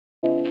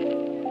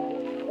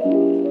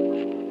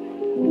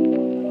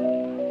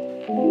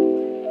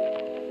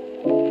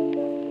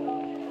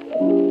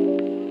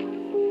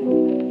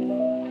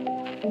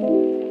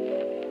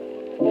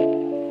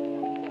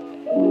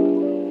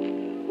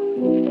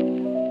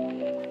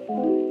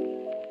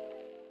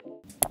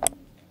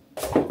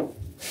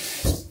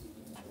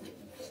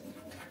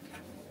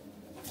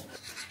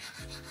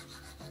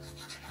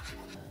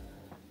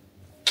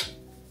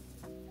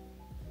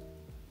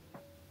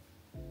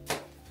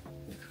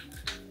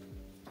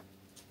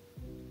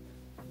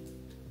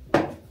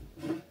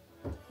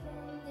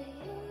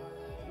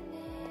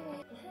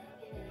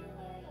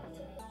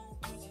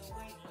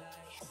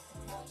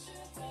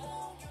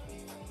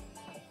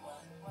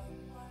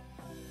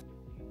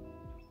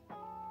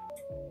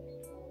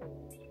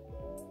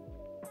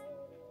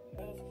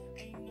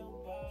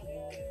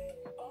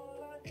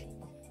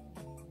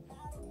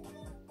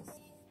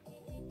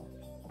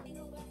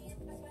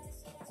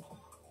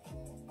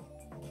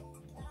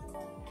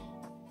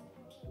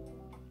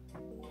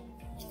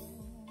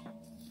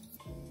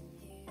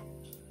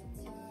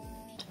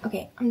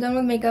Okay, I'm done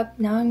with makeup.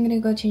 Now I'm gonna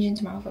go change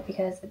into my outfit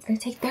because it's gonna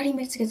take 30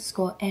 minutes to get to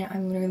school and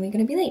I'm literally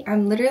gonna be late.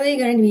 I'm literally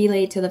gonna be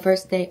late to the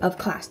first day of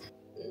class.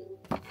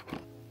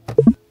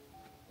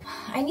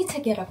 I need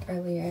to get up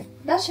earlier.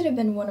 That should have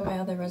been one of my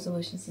other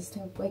resolutions, is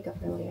to wake up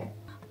earlier.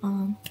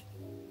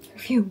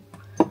 Phew.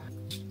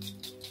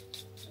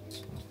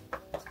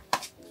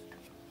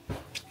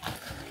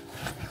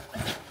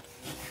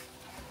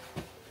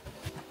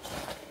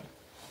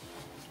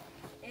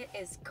 It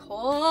is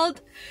cold.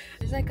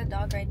 There's like a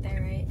dog right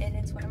there, right? And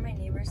it's one of my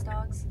neighbor's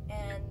dogs.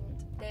 And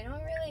they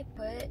don't really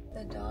put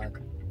the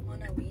dog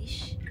on a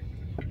leash.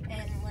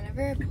 And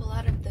whenever I pull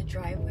out of the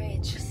driveway,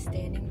 it's just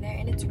standing there.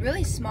 And it's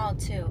really small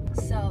too.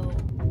 So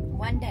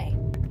one day,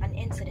 an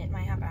incident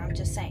might happen. I'm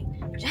just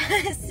saying.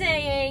 Just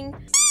saying.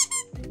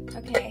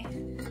 Okay,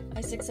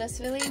 I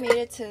successfully made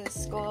it to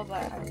school,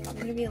 but I'm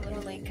gonna be a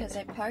little late because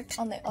I parked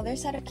on the other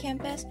side of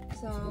campus.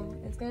 So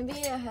it's gonna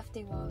be a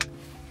hefty walk.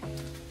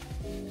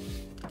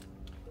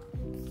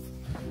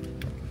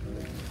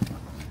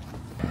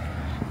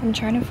 I'm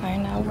trying to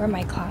find out where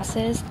my class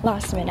is.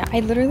 Last minute.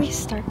 I literally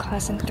start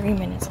class in 3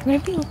 minutes. I'm gonna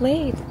be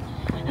late.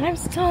 And I'm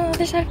still on the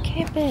other side of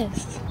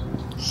campus.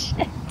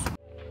 Shit.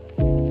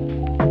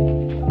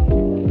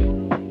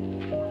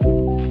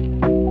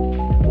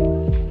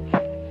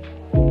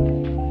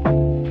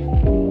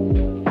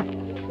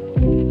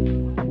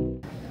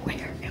 Where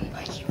am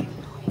I even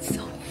going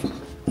so fast?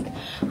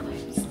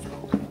 I'm so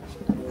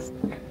lost.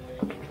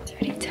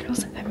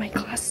 30:10:07. My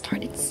class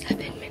started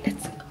 7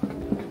 minutes ago.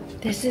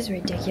 This is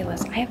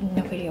ridiculous. I have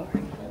no idea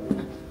where.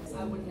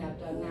 I wouldn't have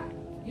done that.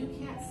 You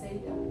can't say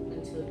that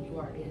until you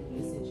are in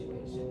this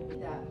situation.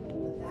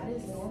 That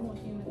is normal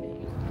human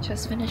behavior.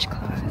 Just finished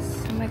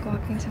class. I'm like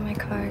walking to my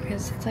car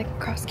because it's like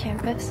across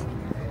campus.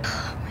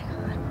 Oh my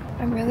god.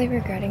 I'm really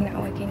regretting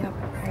not waking up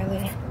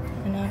early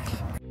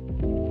enough.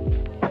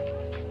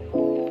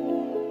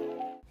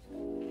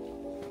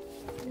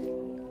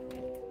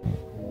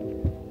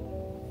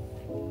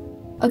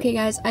 Okay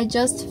guys, I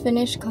just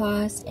finished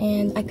class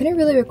and I couldn't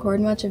really record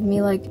much of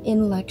me like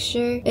in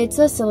lecture. It's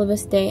a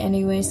syllabus day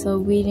anyway, so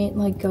we didn't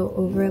like go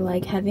over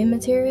like heavy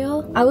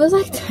material. I was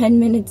like 10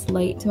 minutes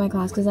late to my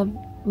class because I've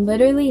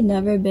literally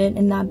never been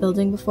in that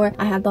building before.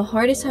 I had the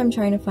hardest time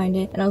trying to find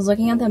it and I was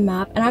looking at the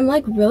map and I'm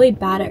like really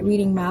bad at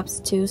reading maps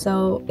too,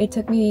 so it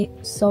took me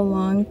so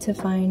long to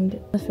find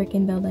the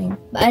freaking building.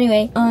 But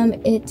anyway,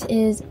 it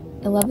is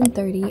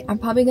 11:30. I'm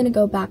probably gonna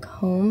go back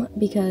home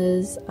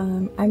because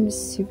I'm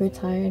super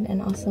tired and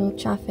also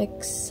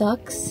traffic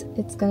sucks.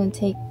 It's gonna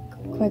take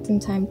quite some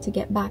time to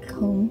get back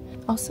home.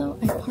 Also,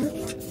 I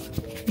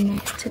parked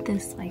next to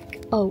this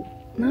like, oh,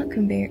 not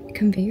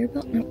conveyor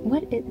belt? No,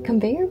 what is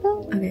conveyor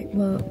belt? Okay,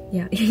 well,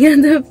 yeah, you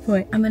get the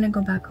point. I'm gonna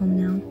go back home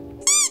now.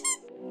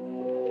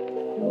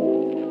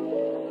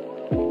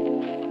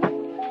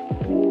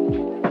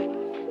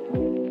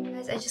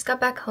 I just got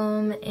back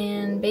home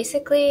and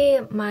basically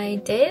my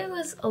day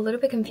was a little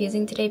bit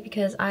confusing today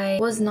because I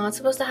was not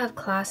supposed to have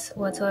class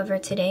whatsoever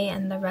today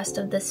and the rest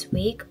of this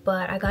week,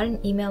 but I got an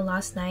email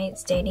last night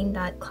stating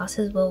that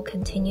classes will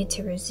continue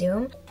to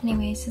resume.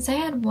 Anyway, since I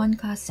had one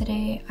class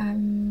today,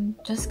 I'm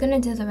just gonna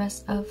do the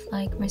rest of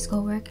like my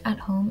schoolwork at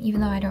home, even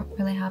though I don't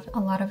really have a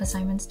lot of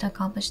assignments to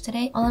accomplish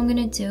today. All I'm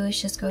gonna do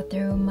is just go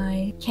through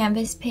my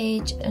Canvas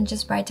page and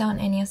just write down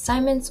any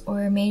assignments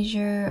or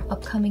major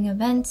upcoming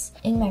events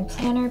in my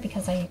planner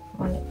because I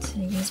wanted to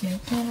use my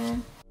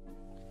planner.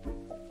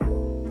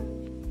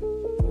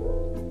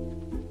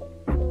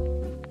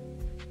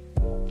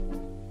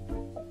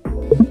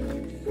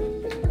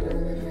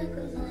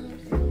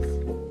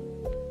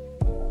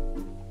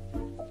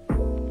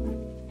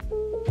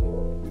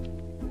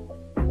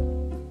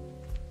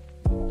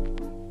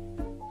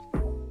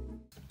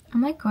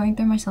 I'm like going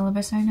through my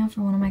syllabus right now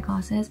for one of my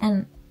classes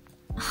and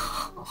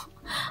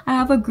I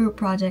have a group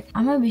project.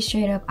 I'm gonna be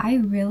straight up, I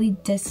really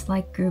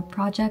dislike group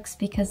projects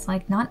because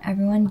like not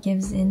everyone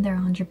gives in their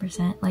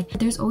 100%. Like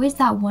there's always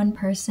that one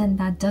person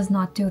that does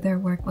not do their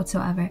work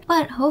whatsoever.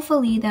 But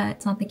hopefully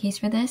that's not the case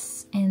for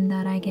this and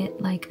that I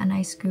get like a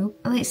nice group.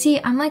 Like, see,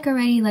 I'm like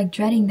already like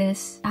dreading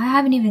this. I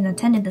haven't even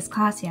attended this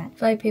class yet.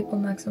 5 people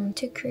maximum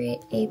to create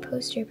a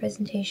poster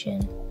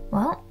presentation.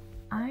 Well,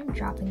 I'm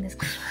dropping this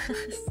class.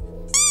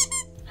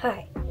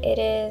 Hi, it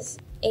is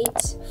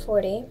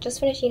 8:40. Just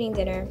finished eating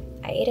dinner.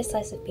 I ate a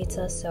slice of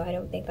pizza, so I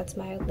don't think that's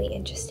mildly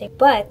interesting.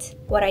 But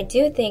what I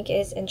do think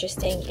is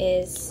interesting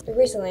is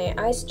recently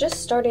I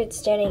just started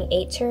standing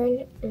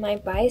 8-turn. My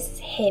bias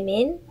him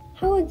in.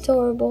 How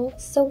adorable.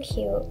 So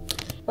cute.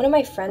 One of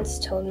my friends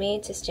told me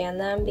to stand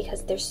them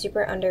because they're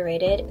super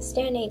underrated.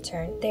 Stand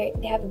 8-turn. They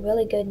have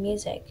really good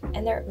music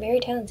and they're very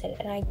talented,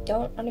 and I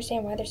don't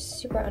understand why they're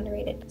super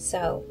underrated.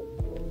 So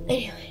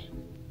anyway,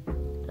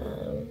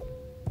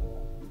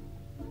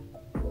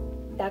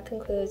 that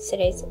concludes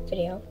today's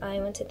video. I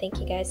want to thank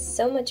you guys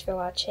so much for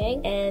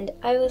watching, and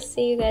I will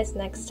see you guys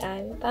next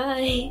time.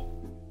 Bye!